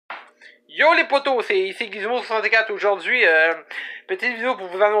Yo les potos, c'est ici Gizmo64 aujourd'hui. Petite vidéo pour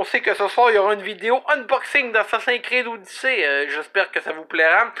vous annoncer que ce soir il y aura une vidéo unboxing d'Assassin's Creed Odyssey. J'espère que ça vous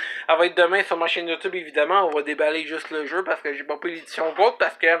plaira. Elle va être demain sur ma chaîne YouTube évidemment. On va déballer juste le jeu parce que j'ai pas pris l'édition gold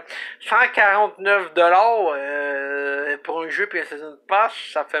parce que 149$ pour un jeu puis un season pass,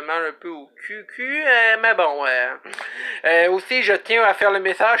 ça fait mal un peu au cul. Mais bon. Aussi je tiens à faire le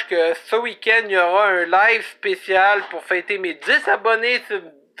message que ce week-end il y aura un live spécial pour fêter mes 10 abonnés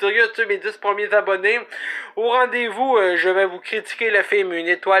sur YouTube, mes 10 premiers abonnés. Au rendez-vous, je vais vous critiquer le film Une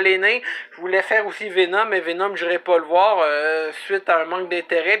étoile est née. Je voulais faire aussi Venom, mais Venom, je n'irai pas le voir suite à un manque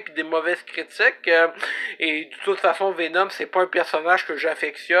d'intérêt puis des mauvaises critiques. Et de toute façon, Venom, c'est pas un personnage que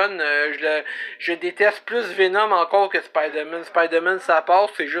j'affectionne. Je déteste plus Venom encore que Spider-Man. Spider-Man, ça passe,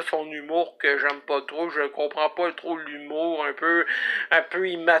 c'est juste son humour que j'aime pas trop. Je comprends pas trop l'humour un peu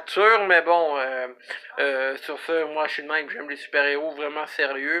immature, mais bon, sur ça, moi, je suis de même, j'aime les super-héros vraiment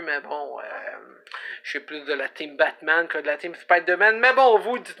sérieux, mais bon, je suis plus de la team Batman que de la team Spider-Man. Mais bon,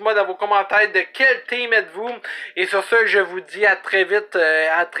 vous, dites-moi dans vos commentaires de quelle team êtes-vous. Et sur ça, je vous dis à très vite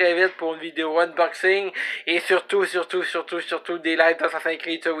pour une vidéo unboxing. Et surtout, des lives d'Assassin's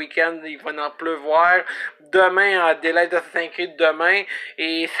Creed ce week-end. Il va en pleuvoir. Demain, des lives d'Assassin's Creed demain.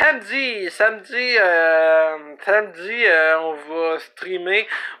 Et samedi, on va streamer.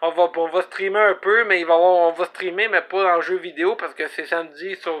 On va streamer un peu, mais on va streamer, mais pas en jeu vidéo, parce que c'est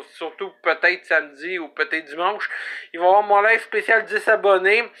samedi, surtout peut-être samedi ou peut-être dimanche. Il va y avoir mon live spécial 10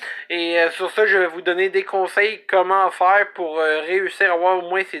 abonnés. Et sur ça, je vais vous donner des conseils comment faire pour réussir à avoir au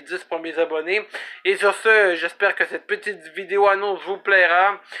moins ces 10 premiers abonnés. Et sur ça, j'espère que cette petite vidéo annonce vous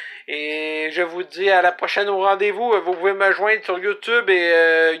plaira. Et je vous dis à la prochaine au rendez-vous. Vous pouvez me joindre sur YouTube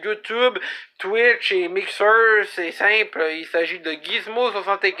Twitch et Mixer. C'est simple, il s'agit de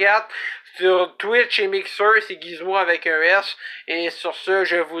Gizmo64. Sur Twitch et Mixer, c'est Gizmo avec un S. Et sur ce,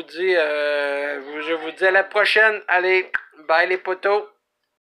 je vous dis à la prochaine. Allez, bye les potos.